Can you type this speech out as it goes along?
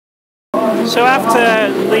So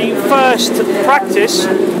after the first practice,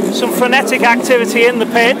 some frenetic activity in the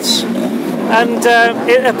pits, and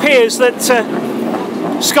it appears that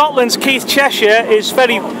Scotland's Keith Cheshire is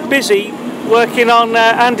very busy working on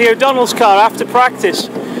Andy O'Donnell's car after practice.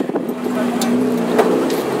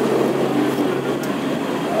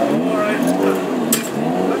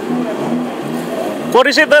 What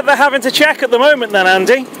is it that they're having to check at the moment then,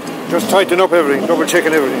 Andy? Just tighten up everything, double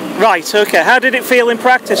checking everything. Right, okay. How did it feel in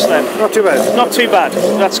practice then? Not too bad. Not too bad.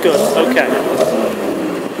 That's good. Okay.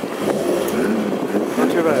 Not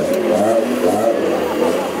too bad.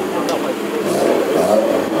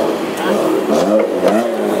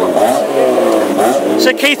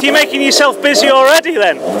 So Keith, you're making yourself busy already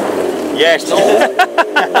then? Yes. No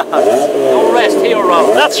rest here,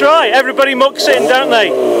 Rob. That's right. Everybody mucks in, don't they?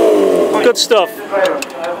 Good stuff.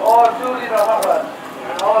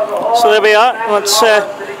 So there we are. That's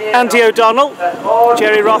Andy O'Donnell,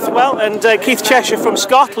 Jerry Rothwell and Keith Cheshire from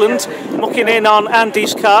Scotland mucking in on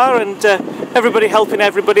Andy's car, and everybody helping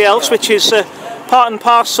everybody else, which is part and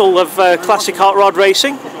parcel of classic hot rod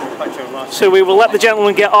racing. So we will let the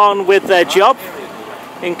gentlemen get on with their job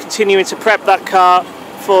in continuing to prep that car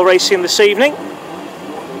for racing this evening.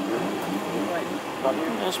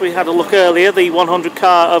 As we had a look earlier, the 100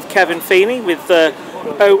 car of Kevin Feeney with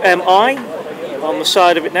OMI on the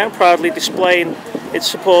side of it now, proudly displaying its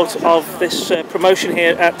support of this promotion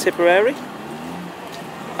here at Tipperary.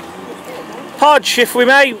 Podge, if we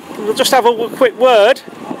may, we'll just have a quick word.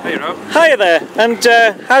 Hey Rob. Hiya there, and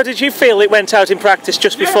how did you feel it went out in practice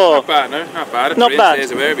just before? Not bad, no, not bad. If not bad. Days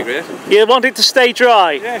away, it'd be great. You wanted to stay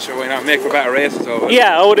dry? Yeah, sure, why not? Make for better races. Over.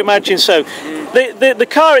 Yeah, I would imagine so. The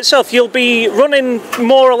car itself, you'll be running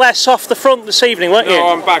more or less off the front this evening, won't you? No,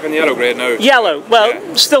 I'm back on the yellow grade now. Yellow, well,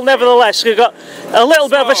 yeah. Still nevertheless, you've got a little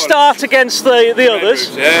bit of a start against the others.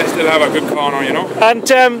 Yeah, still have a good corner, you know. And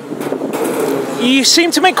you seem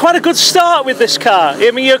to make quite a good start with this car. I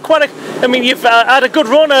mean, you've had a good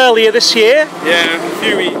run earlier this year. Yeah, a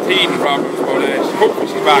few teething problems, but hopefully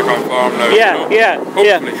she's back on form now. Yeah, you know?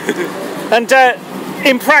 Hopefully. And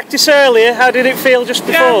in practice earlier, how did it feel just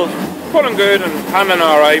before? Yeah, pulling good and handling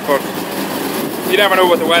alright, but you never know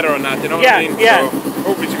with the weather and that, you know what I mean? Yeah. So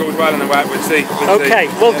hopefully she goes well in the wet, we'll see. Okay,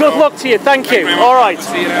 well, good luck to you, thank you. Alright.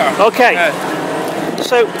 See you there. Okay,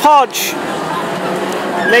 so Podge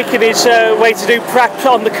making his way to do prep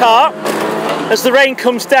on the car as the rain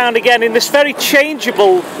comes down again in this very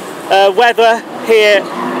changeable weather here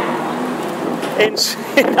in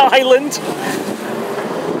Ireland.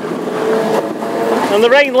 And the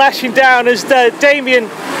rain lashing down as Damien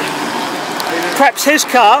preps his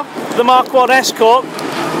car, the Mark 1 Escort.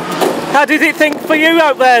 How did it think for you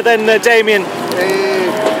out there then, Damien?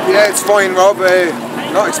 Yeah, it's fine, Rob.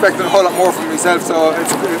 Not expecting a whole lot more from myself, so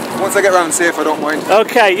once I get around safe, I don't mind.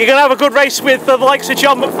 Okay, you're going to have a good race with the likes of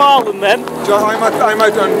John McFarlane then? I'm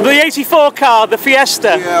out on... The 84 car, the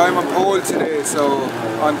Fiesta. Yeah, I'm on pole today, so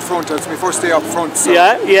on front. It's my first day up front, so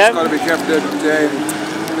yeah. Just got to be careful today.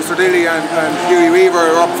 Mr. Lilly and Hughie Weaver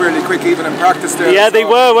are up fairly quick even in practice there. Yeah, so they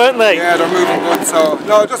were, weren't they? Yeah, they're moving good, so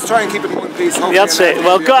no, just try and keep it in one piece. That's it.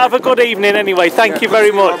 Well, have a good evening anyway. Thank you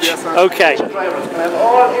very much. Okay.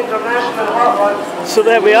 So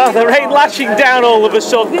there we are, the rain lashing down all of a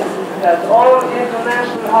sudden.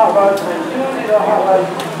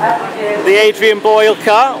 The Adrian Boyle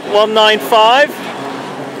car, 195.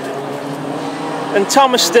 And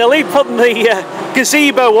Thomas Stilley putting the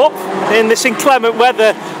gazebo up in this inclement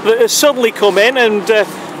weather that has suddenly come in, and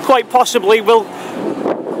quite possibly will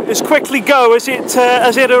as quickly go as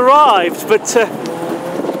it arrived. But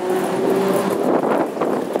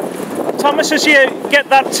Thomas, as you get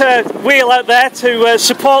that wheel out there to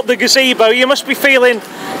support the gazebo, you must be feeling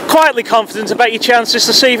quietly confident about your chances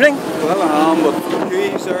this evening. Well, I am, but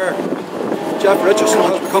Hughie's there. Jeff Richardson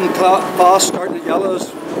has become fast starting at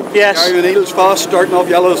yellows. Yes. Gary O'Neill's fast starting off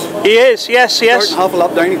yellows. He is, yes. Starting half a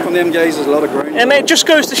lap down from them guys is a lot of ground. And it just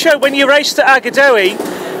goes to show, when you raced at Agadowie,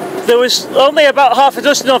 there was only about half a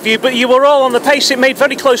dozen of you, but you were all on the pace. It made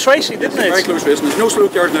very close racing, didn't it? Very close racing. There's no slow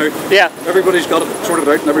yard now. Yeah. Everybody's got it sorted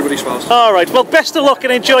out and everybody's fast. All right. Well, best of luck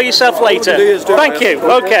and enjoy yourself later. Thank you.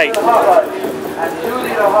 Okay.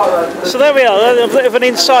 So there we are, a bit of an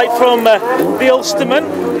insight from the Ulsterman,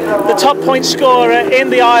 the top point scorer in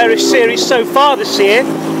the Irish series so far this year,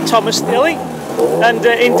 Thomas Stilley. And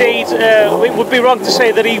indeed, it would be wrong to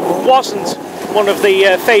say that he wasn't one of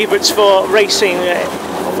the favourites for racing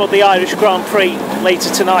for the Irish Grand Prix later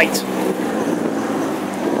tonight.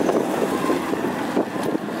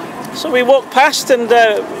 So we walk past and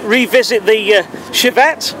revisit the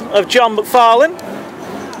Chevette of John McFarlane.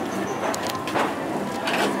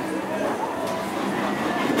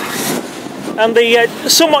 and the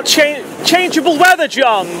somewhat changeable weather,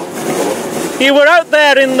 John. You were out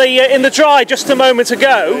there in the dry just a moment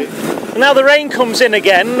ago, and now the rain comes in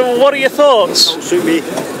again. What are your thoughts? Don't suit me.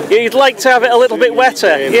 You'd like to have it a little bit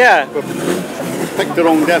wetter, yeah. We've picked the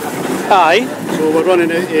wrong diff. Aye. So we're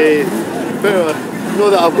running out of power. Not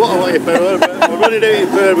that I've got a lot of power, but we're running out of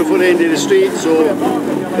power before the end of the street, so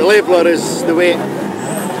the leveller is the way.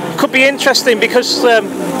 Could be interesting because,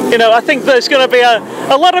 you know, I think there's going to be a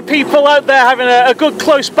lot of people out there having a good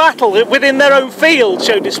close battle within their own field,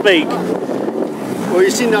 so to speak. Well,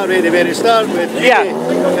 you've seen that right at the very start with yeah.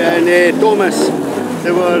 and Thomas.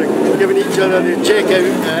 They were giving each other the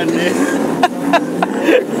checkout and...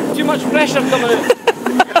 Too much pressure coming out.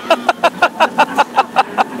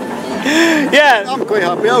 Yeah. I'm quite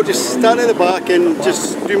happy. I'll just stand at the back and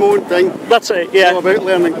just do my own thing. That's it, yeah. It's all about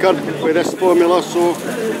learning curve with this formula, so...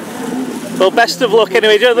 Well, best of luck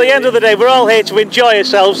anyway. At the end of the day, we're all here to enjoy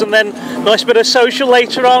ourselves, and then nice bit of social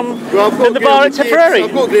later on in the bar at Tipperary.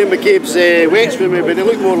 I've got Graham McCabe's wets with me, but they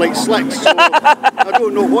look more like slicks, so I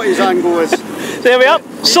don't know what his angle is. There we are.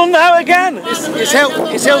 Sun out again. He's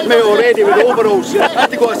helped me already with the overalls. I had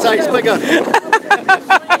to go a size bigger.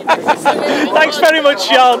 Thanks very much,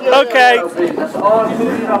 John. Okay.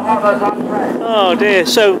 Oh dear.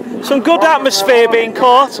 So some good atmosphere being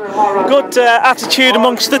caught, good attitude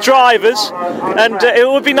amongst the drivers, and it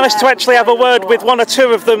would be nice to actually have a word with one or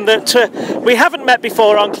two of them that we haven't met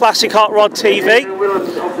before on Classic Hot Rod TV.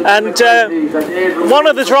 And one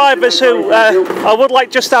of the drivers who I would like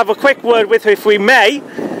just to have a quick word with, if we may.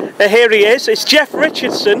 Here he is. It's Jeff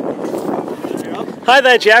Richardson. Hi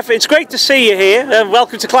there, Jeff. It's great to see you here.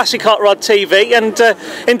 Welcome to Classic Hot Rod TV, and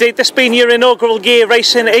indeed this being your inaugural year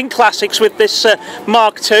racing in classics with this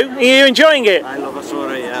Mark II. Are you enjoying it? I love it,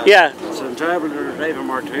 sorry, yeah. Yeah. It's enjoyable to drive a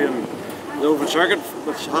Mark II and the open circuit,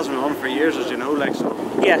 which hasn't been on for years, as you know, like, so.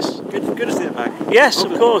 Yes. Good to see it back. Yes,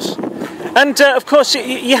 of course. And of course,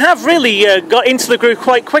 you have really got into the groove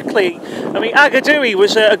quite quickly. I mean, Agadooey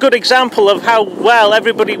was a good example of how well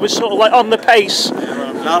everybody was sort of like on the pace. Yeah, well,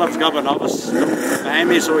 I'm glad I've got an office behind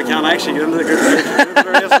me so we can actually get into the good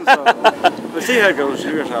racing, so we'll see how it goes.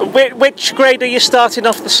 Which grade are you starting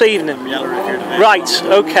off this evening? Yellow roof here today. Right,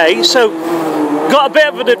 okay. So, got a bit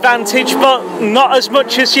of an advantage, but not as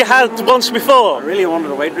much as you had once before. I really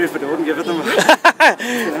wanted a white roof, but they wouldn't give it to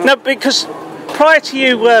me. No, because prior to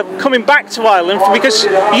you coming back to Ireland, because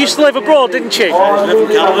you used to live abroad, didn't you? I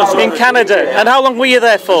lived in Canada. So in Canada. Yeah. And how long were you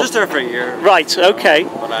there for? Just there for a year. Right, okay.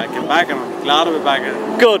 But I came back and I'm glad to be back.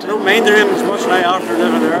 Good. I don't mind him as much now after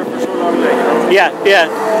living there for so long. Yeah, yeah.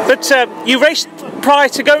 But you raced prior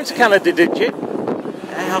to going to Canada, did you?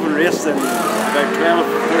 I haven't raced in about 12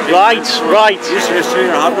 or 13 Right, years. right. I used to race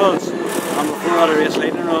 2-year hot rods, and before that I raced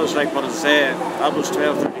lightning rods, like, but as I say, that was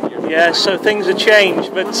 12, 13 years. Yeah, so things have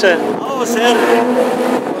changed, but... I always said,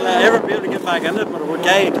 will I ever be able to get back in it, but what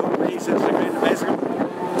guy told me since I got the bicycle,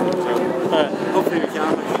 so hopefully we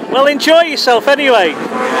can. Well, enjoy yourself anyway.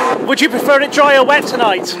 Yeah. Would you prefer it dry or wet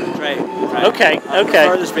tonight? Dry. Okay, I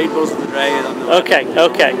prefer the speed boost to the dry than the wet. Okay,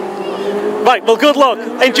 okay. Right, well, good luck.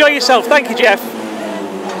 Enjoy yourself. Thank you, Jeff.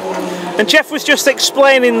 And Jeff was just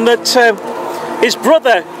explaining that his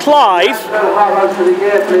brother Clive,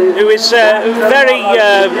 who is very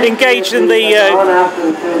engaged in the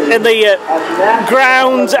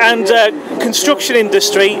ground and construction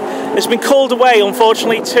industry, has been called away,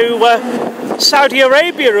 unfortunately, to Saudi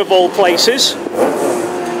Arabia of all places,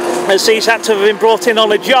 as he's had to have been brought in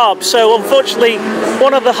on a job. So unfortunately,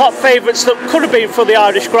 one of the hot favourites that could have been for the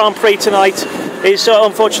Irish Grand Prix tonight is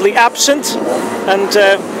unfortunately absent, and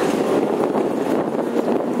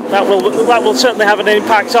that will certainly have an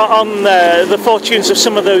impact on the fortunes of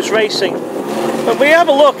some of those racing. But we have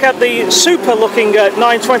a look at the super looking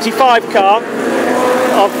 925 car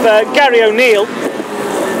of Gary O'Neill,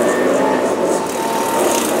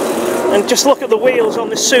 and just look at the wheels on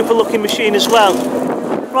this super looking machine as well.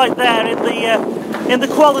 Right there in the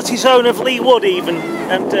quality zone of Lee Wood even,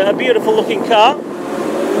 and a beautiful looking car.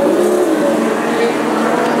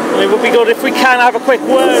 And it would be good if we can have a quick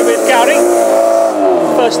word with Gary.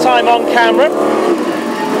 First time on camera,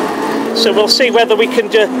 so we'll see whether we can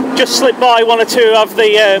just slip by one or two of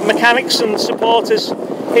the mechanics and supporters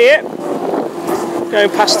here, going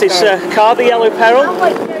past his car, the Yellow Peril.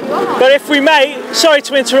 But if we may, sorry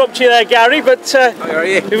to interrupt you there, Gary, but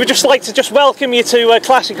we would just like to welcome you to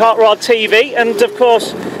Classic Hot Rod TV, and of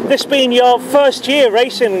course this being your first year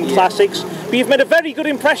racing in classics, but you've made a very good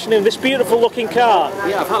impression in this beautiful looking car.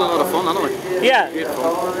 Yeah, I've had a lot of fun, haven't I? Yeah.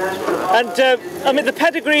 Beautiful. And I mean, the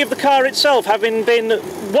pedigree of the car itself, having been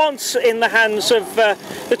once in the hands of the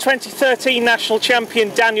 2013 national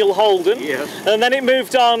champion Daniel Holden, yes. And then it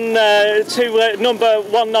moved on to number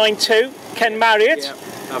 192, Ken Marriott.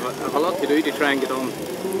 Yeah, I've a lot to do to try and get on,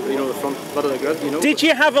 you know, the front bit of the grid, you know. Did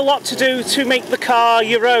you have a lot to do to make the car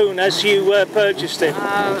your own as you purchased it?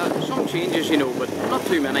 Some changes, you know, but not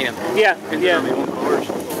too many. Yeah, yeah. My own cars.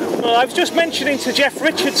 Well, I was just mentioning to Jeff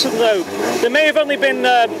Richardson though, there may have only been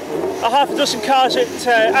a half a dozen cars at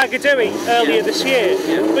Agadui earlier this year,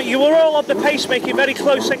 but you were all on the pace making very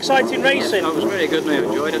close, exciting racing. That was very good and I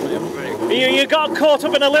enjoyed it. It was very good. You got caught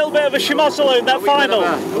up in a little bit of a schmozzle in that final.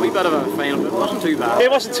 A wee bit of a final, but it wasn't too bad. It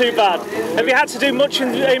wasn't too bad. Have you had to do much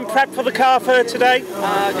in prep for the car for today?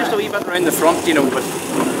 Just a wee bit around the front, you know, but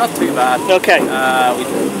not too bad. Okay.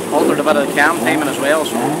 We altered a bit of the cam timing as well,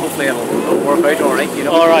 so hopefully it'll work out all right, you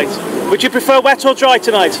know. All right. Would you prefer wet or dry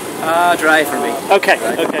tonight? Dry for me.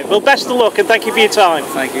 Okay, okay. Well, best of luck and thank you for your time.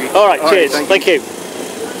 Thank you. All right, cheers. Thank you.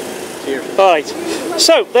 Cheers. All right.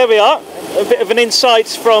 So, there we are. A bit of an insight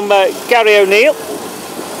from Gary O'Neill.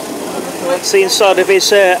 That's the inside of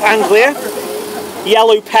his Anglia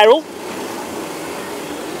Yellow Peril.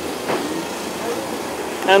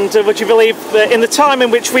 And would you believe that in the time in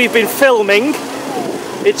which we've been filming,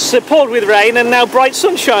 it's poured with rain and now bright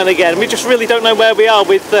sunshine again. We just really don't know where we are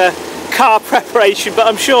with car preparation, but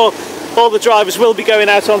I'm sure all the drivers will be going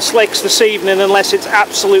out on slicks this evening unless it's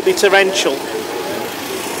absolutely torrential.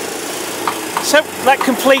 So that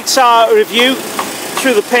completes our review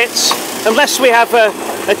through the pits. Unless we have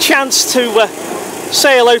a chance to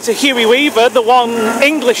say hello to Hughie Weaver, the one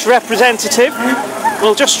English representative,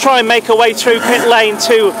 we'll just try and make our way through pit lane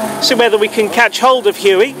to see whether we can catch hold of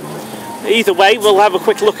Hughie. Either way, we'll have a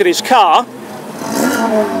quick look at his car.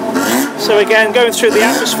 So again, going through the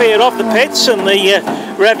atmosphere of the pits and the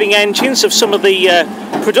revving engines of some of the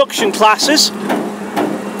production classes.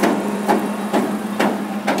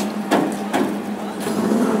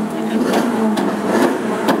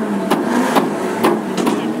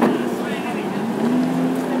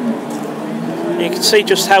 You can see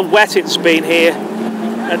just how wet it's been here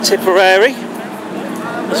at Tipperary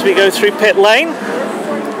as we go through pit lane.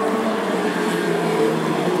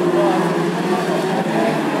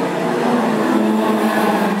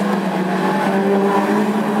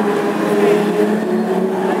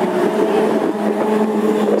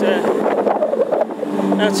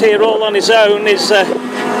 Out here all on his own is the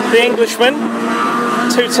Englishman,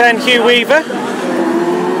 210 Hugh Weaver.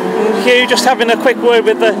 And Hugh just having a quick word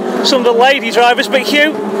with some of the lady drivers. But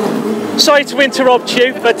Hugh, sorry to interrupt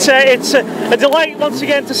you, but it's a delight once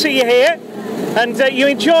again to see you here. And you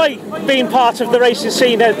enjoy being part of the racing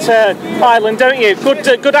scene at Ireland, don't you?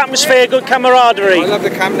 Good atmosphere, good camaraderie. I love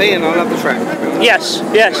the company and I love the track. Yes,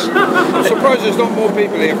 yes. I'm surprised there's not more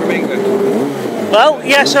people here from England. Well,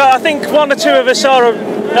 yes, I think one or two of us are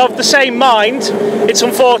of the same mind. It's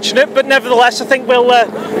unfortunate, but nevertheless, I think we'll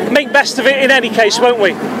make best of it in any case, won't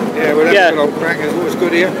we? Yeah, we'll have a good old crack. It's always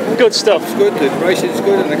good here. Good stuff. It's good, the racing's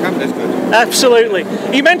good and the company's good. Absolutely.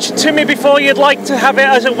 You mentioned to me before you'd like to have it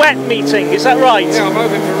as a wet meeting, is that right? Yeah, I'm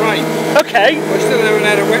hoping for rain. Okay. We still haven't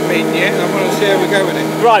had a wet meeting yet, and I want to see how we go with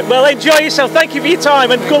it. Right, well enjoy yourself. Thank you for your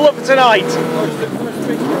time and good luck for tonight.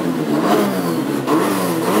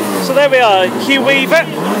 So there we are, Hugh Weaver,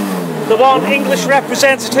 the one English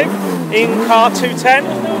representative in car 210.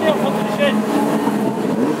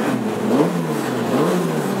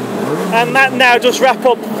 And that now does wrap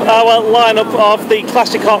up our lineup of the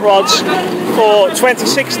Classic Hot Rods for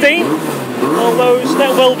 2016. All those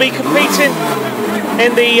that will be competing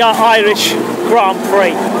in the Irish Grand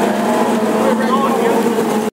Prix.